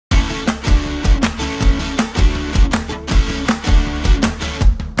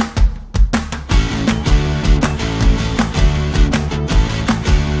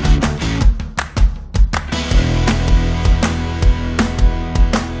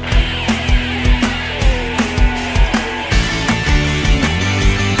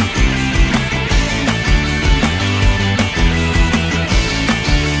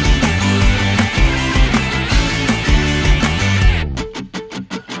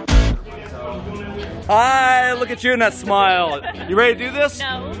Hi, look at you and that smile. You ready to do this?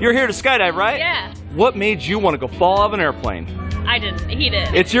 No. You're here to skydive, right? Yeah. What made you want to go fall out of an airplane? I didn't. He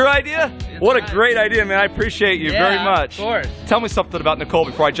did. It's your idea? What a great idea, man. I appreciate you very much. Of course. Tell me something about Nichole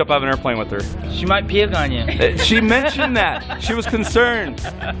before I jump out of an airplane with her. She might puke on you. She mentioned that. She was concerned.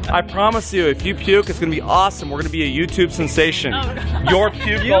 I promise you, if you puke, it's going to be awesome. We're going to be a YouTube sensation. Oh, God. Your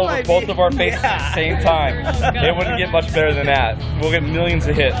puke all over both of our faces at the same time. It wouldn't get much better than that. We'll get millions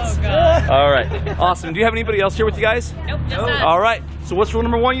of hits. Oh, God. All right. Awesome. Do you have anybody else here with you guys? Nope, just us. All right. So what's rule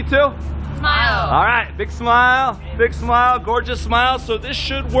number 1, you two? Smile. All right. Big smile, gorgeous smile. So this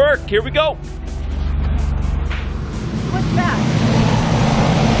should work. Here we go. What's that?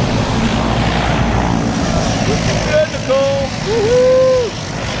 Looking good, Nichole. Woo-hoo.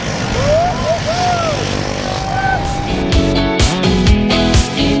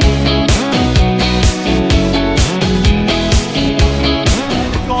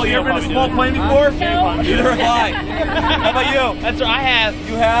 Nichole, you ever been in a small plane before? Neither have I. How about you? That's what I have.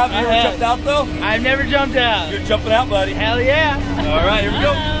 You have? You ever have. jumped out though? I've never jumped out. You're jumping out, buddy. Hell yeah. All right, here we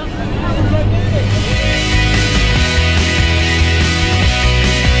go.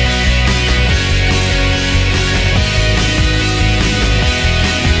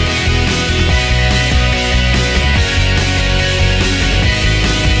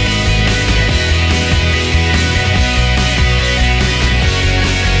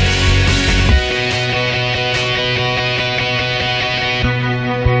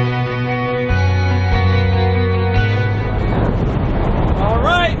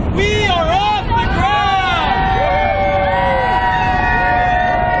 We are off the ground!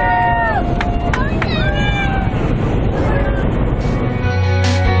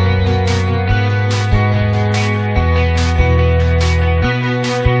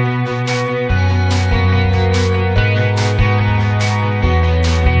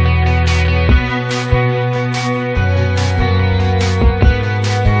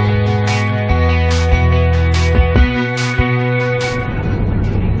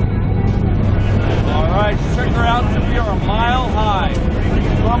 Check her out, so we are a mile high.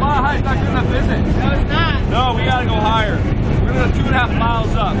 Well, a mile high is not good enough, is it? No, it's not. No, we gotta go higher. We're gonna go 2.5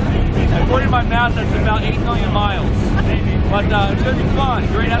 miles up. According to my math, that's about 8 million miles. But it's gonna be fun.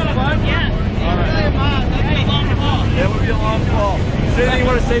 You ready to have fun? Yeah. All right. That'd be a long fall. That would be a long fall. Is there anything you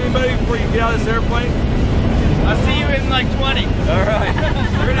want to say to anybody before you get out of this airplane? I'll see you in like 20. All right.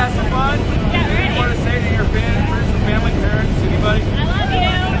 We're gonna have some fun. Yeah, Anything you want to say to your friends, family, parents, anybody? I love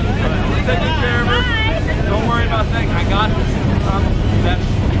you. We're taking care of her. Bye. Don't worry about that. I got this.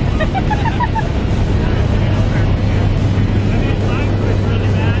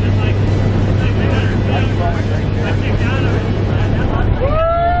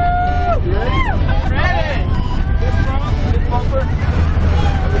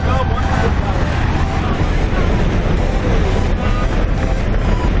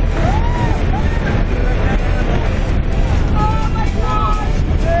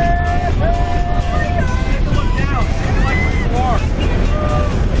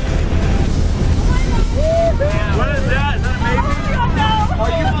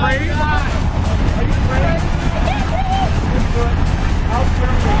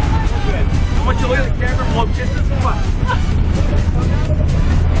 I want you to look at the camera and blow kisses. Come on.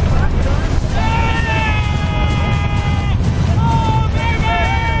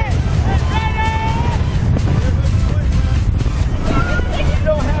 You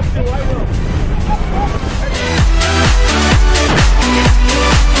don't have to, I will.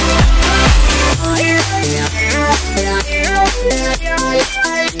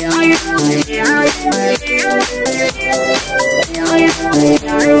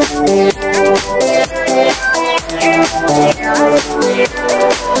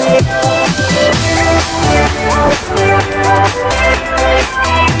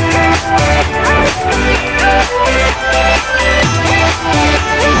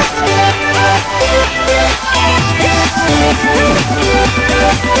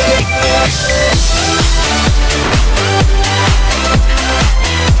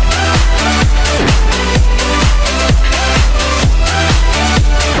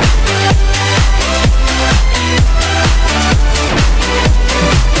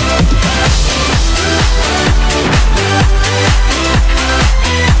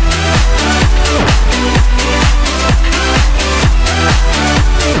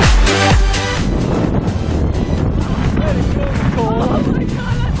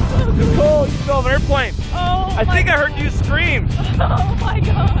 Airplane. Oh, I think I heard you scream. Oh my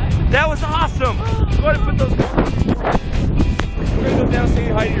God. That was awesome. Go ahead and put those. We're gonna go down and say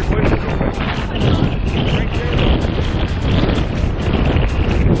hi to your boyfriend. Right there.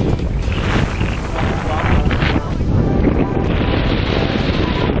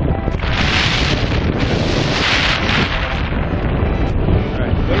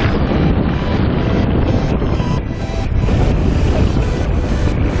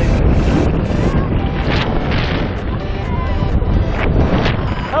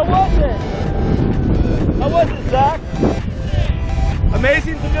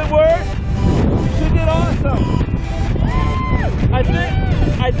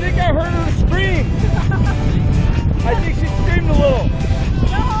 heard her scream. I think she screamed a little.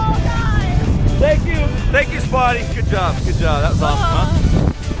 No, guys. Thank you, Spotty. Good job, that was awesome, huh?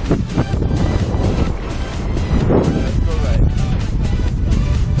 Let's go right.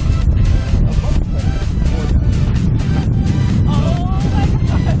 Oh my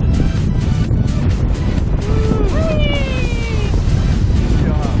god. Good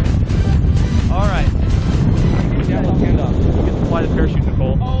job. All right. Yeah, let's hand off. You get to fly the parachute,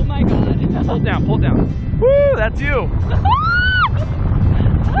 Nichole. Oh my god. Pull it down. Woo, that's you.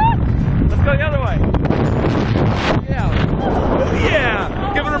 Let's go the other way.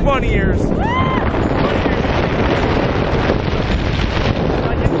 Yeah. Giving her bunny ears.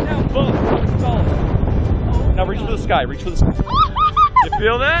 Now reach for the sky. You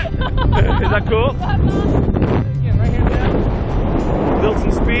feel that? Is that cool? Again, right hand down. Build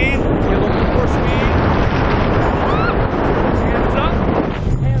some speed. Get a little bit more speed. Hands up.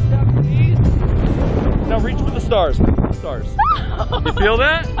 Hands down, knees. Now reach for the stars. You feel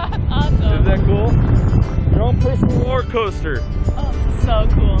that? Awesome. Isn't that cool? Your own personal roller coaster. Oh, so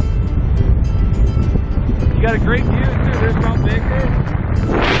cool. You got a great view too. There's Mount Baker.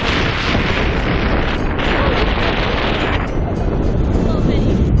 Little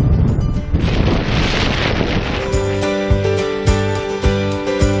bitty.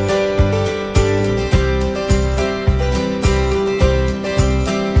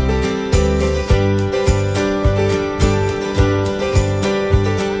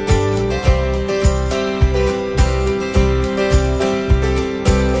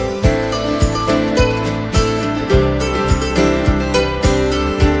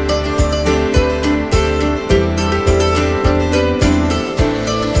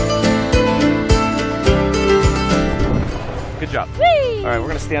 Good job. Whee! All right, we're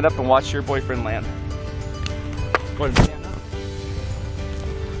gonna stand up and watch your boyfriend land. Go ahead and stand up.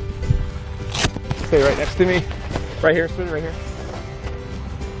 Stay right next to me. Right here, sweetie, right here.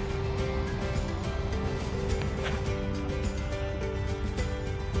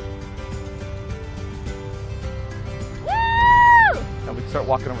 Woo! Now we can start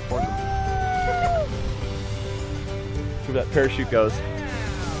walking over towards him. See where that parachute goes.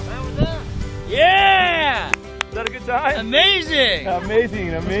 Yeah! Is that a good time? Amazing!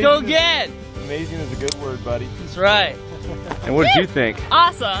 Amazing. Let's go again! Amazing is a good word, buddy. That's right. And what did you think?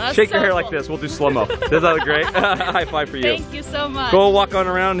 Awesome. That's Shake so your hair cool. like this. We'll do slow-mo. Does that look great? High five for you. Thank you so much. Go walk on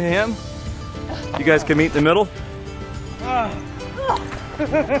around him. You guys can meet in the middle.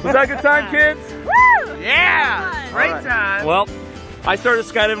 Was that a good time, kids? Woo! Yeah! Fun. Great All right. time! Well, I started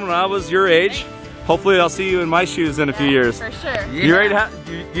skydiving when I was your age. Hopefully I'll see you in my shoes in a few years. For sure. Yeah. You ready to have,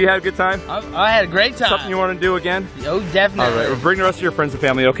 you had a good time? I had a great time. Something you want to do again? Oh, definitely. All right, well, bring the rest of your friends and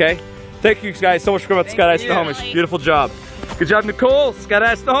family, okay? Thank you guys so much for coming out to Skydive you. Snohomish. Beautiful job. Good job, Nichole.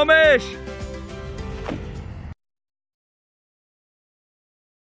 Skydive Snohomish.